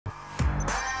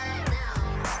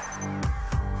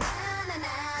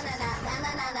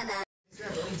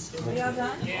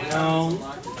No.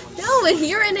 No, and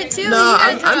you're in it too. No,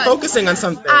 I'm focusing on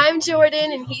something. I'm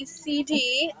Jordan, and he's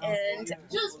CD, and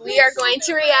we are going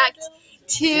to react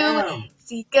to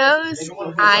Zico's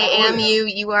I Am You,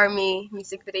 You Are Me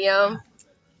music video.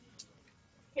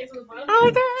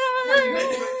 Oh my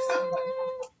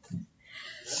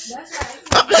God.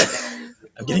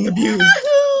 I'm getting abused.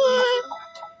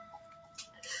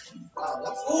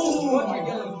 Hold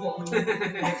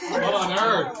on,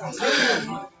 her.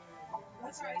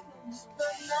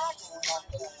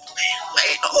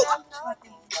 Wait, oh.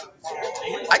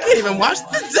 I can't even watch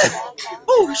this.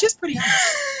 Oh, she's pretty.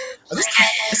 Oh,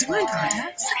 is he wearing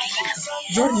contacts?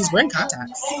 Jordan, he's wearing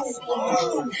contacts.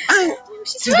 Oh,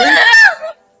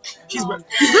 he's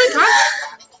wearing contacts.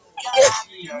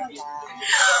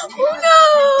 Oh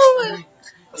no!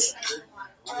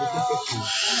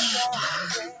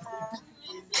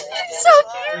 So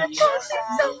beautiful, she's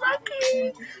so lucky.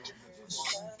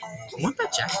 I want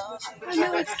that jacket. I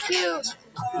know, it's cute.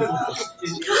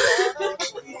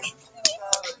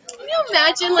 Can you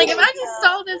imagine, like, if I just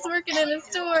saw this working in a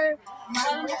store?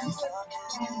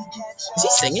 Is he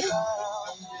singing?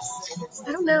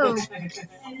 I don't know.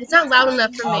 It's not loud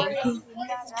enough for me.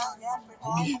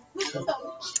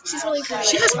 She's really pretty.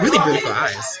 She has really beautiful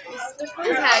eyes. They're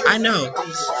contacts. I know.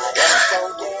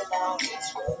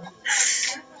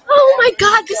 Oh my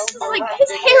God, this is like,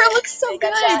 his hair looks so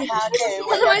good.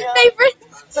 One of my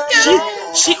favorites.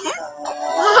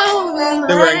 Oh,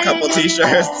 they're wearing couple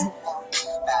t-shirts.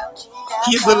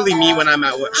 He's literally me when I'm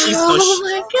at work. Oh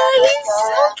my God,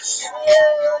 he's so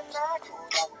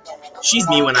cute. She's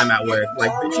me when I'm at work.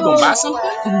 Like, bitch, you gonna buy something?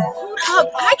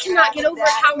 I cannot get over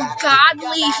how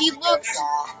godly he looks.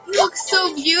 He looks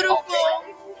so beautiful.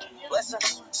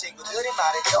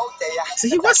 So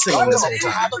he was singing this whole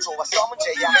time. I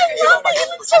love it. He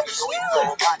looks so cute.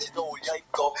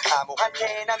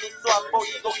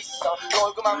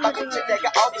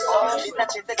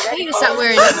 I need to stop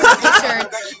wearing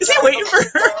t-shirts. Is he waiting for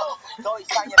her?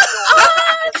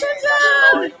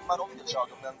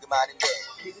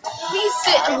 He's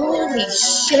sitting. Holy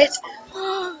shit.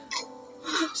 I'm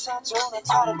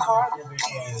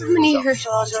gonna need her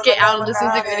to get out of this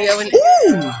music video and.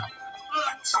 Ooh.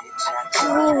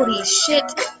 Holy shit.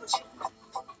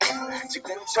 Oh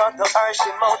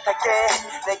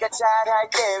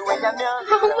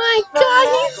my God,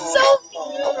 he's so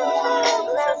beautiful.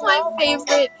 This is my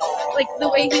favorite, like the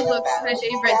way he looks, my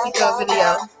favorite Zico video.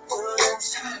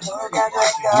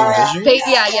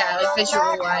 Yeah, like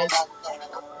visual wise.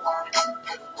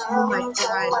 Oh my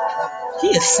God. He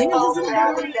is singing his own.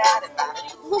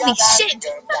 Holy shit.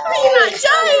 How are you not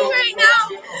dying right now?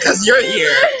 Because you're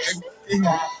here. He's here.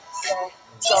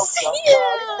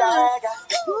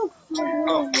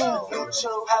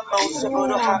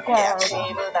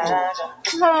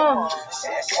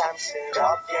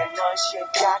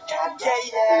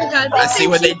 I see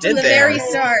what they did from the there. very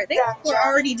start. They were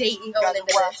already dating going into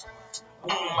this. Oh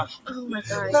my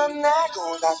God. I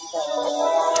feel that.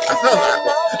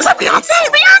 Is that Beyonce?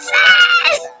 Beyonce!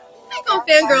 I go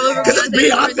fangirl over Because it's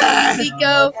Beyonce.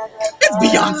 Zico. It's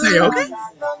Beyonce, okay?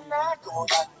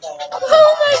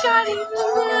 Oh my God.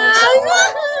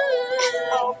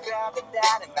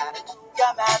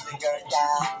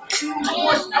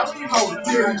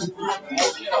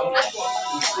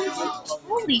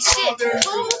 Holy shit.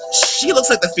 She looks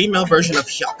like the female version of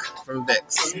Hyuk from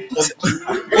Vix.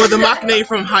 Or the Machne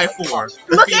from High 4.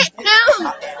 Look at him!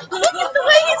 Look at the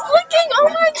way he's looking! Oh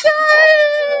my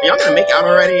God! Y'all gonna make out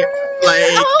already?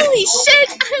 Like, holy shit!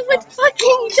 I would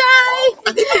fucking die!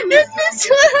 If this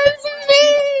was me!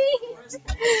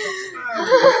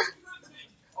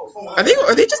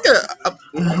 are they just gonna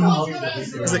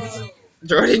it's like,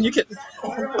 Jordan, you can.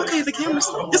 Okay, the camera's.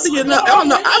 Just so you know, oh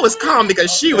no, I was calm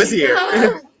because she was here.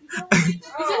 I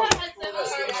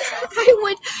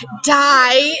would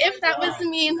die if that was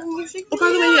me in the music video. Oh,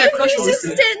 by the way, yeah, Crush was just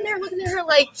sitting there looking at her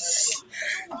like.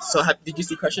 So, did you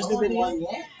see Crush's new video? No!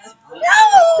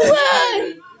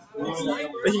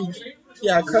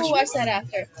 Yeah, Crush. We'll watch that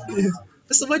after.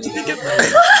 So, what do you think of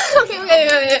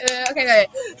that? Okay.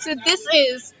 So this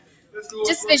is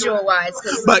just visual wise.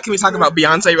 But can we talk about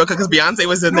Beyonce real quick? Because Beyonce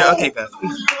was in there. Okay, good.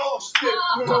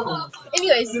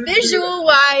 Anyways, visual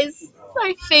wise,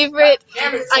 my favorite.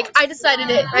 Like I decided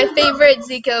it. My favorite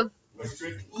Zico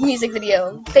music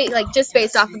video. Like just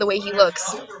based off of the way he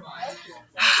looks.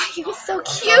 He was so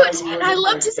cute, and I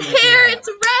loved his hair. It's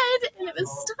red, and it was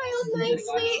styled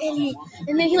nicely.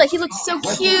 And then he looked so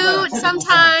cute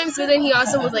sometimes, but then he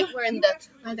also was like wearing the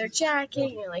leather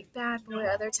jacket, like Bad Boy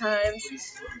other times.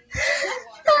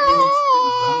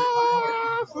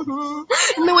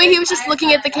 And the way he was just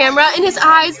looking at the camera, in his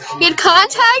eyes, he had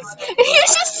contacts, and he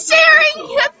was just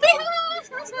staring at me.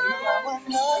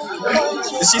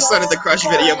 She started the crush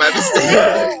video by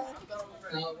mistake.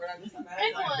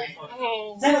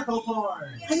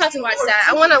 I'm about to watch that.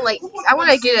 I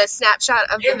wanna get a snapshot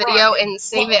of the video and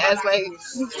save it as my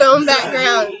phone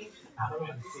background.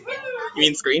 You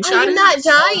mean screenshot? I'm not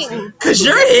dying. Cause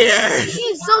you're here.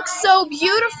 He looks so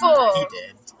beautiful. He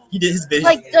did. He did his vision.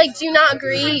 Like, do you not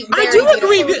agree? I do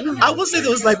agree. I will say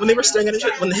there was like when they were staring at each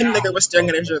other, when him and the girl were staring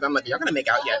at each other, I'm like, y'all gonna make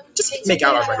out yet? Just make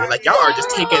out already. Like y'all are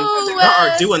just taking, y'all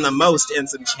are doing the most and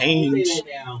some change.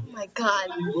 Oh my god,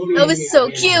 that was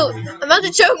so cute. I'm about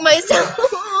to choke myself.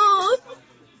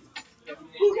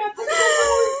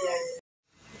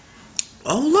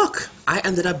 Oh look, I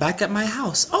ended up back at my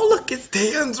house. Oh look, it's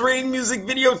Taeyeon's Rain music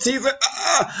video teaser.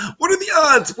 What are the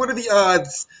odds? What are the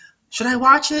odds? Should I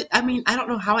watch it? I mean, I don't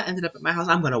know how I ended up at my house.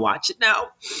 I'm gonna watch it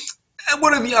now. And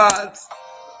what are the odds?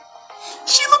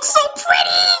 She looks so pretty!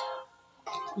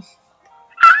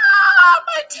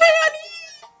 My Tanny!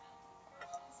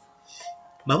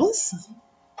 Bubbles?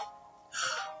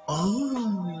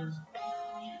 Oh.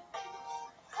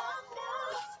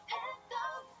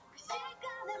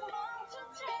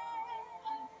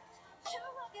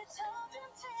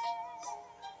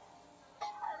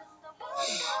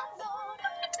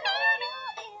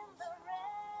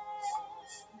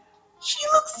 She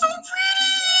looks so pretty!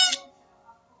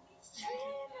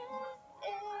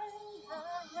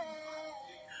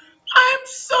 I'm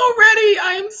so ready!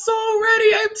 I'm so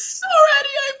ready! I'm so ready!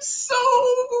 I'm so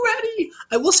ready!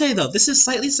 I will say though, this is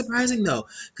slightly surprising though,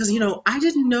 because you know, I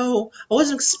didn't know, I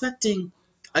wasn't expecting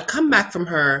a comeback from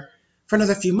her for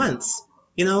another few months.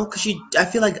 You know, because I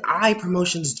feel like I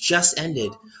promotions just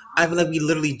ended. I feel like we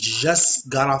literally just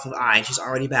got off of I and she's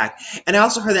already back. And I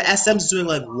also heard that SM's doing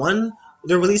like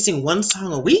they're releasing one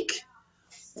song a week?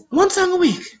 One song a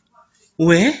week?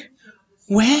 Where?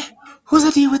 Who's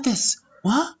the deal with this?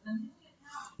 What?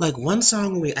 Like one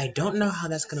song a week. I don't know how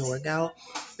that's gonna work out.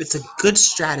 It's a good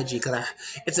strategy because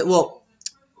yeah,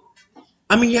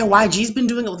 YG's been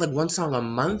doing it with like one song a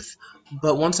month,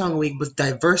 but one song a week with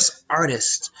diverse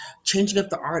artists, changing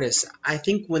up the artists. I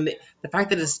think the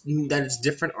fact that it's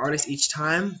different artists each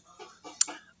time,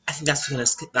 I think that's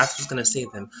what's gonna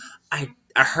save them.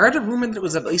 I heard a rumor that it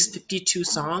was at least 52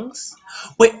 songs.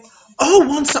 Wait,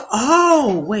 one song.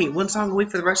 Oh, wait, one song a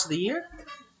week for the rest of the year.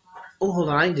 Oh, hold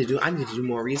on, I need to do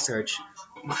more research.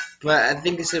 But I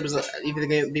think they said it was either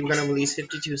they were gonna release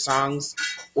 52 songs,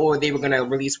 or they were gonna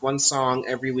release one song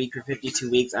every week for 52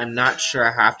 weeks. I'm not sure.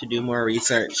 I have to do more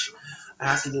research.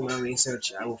 I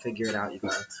will figure it out, you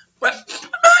guys. But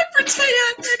bye for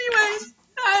Taeyeon, anyways.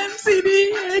 I'm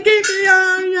CD,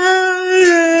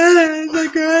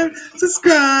 AK3Reaction,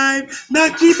 subscribe,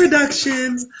 Naki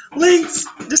Productions, links,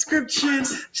 description.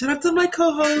 Shout out to my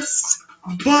co-hosts,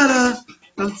 Butter,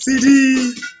 I'm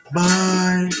CD,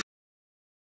 bye.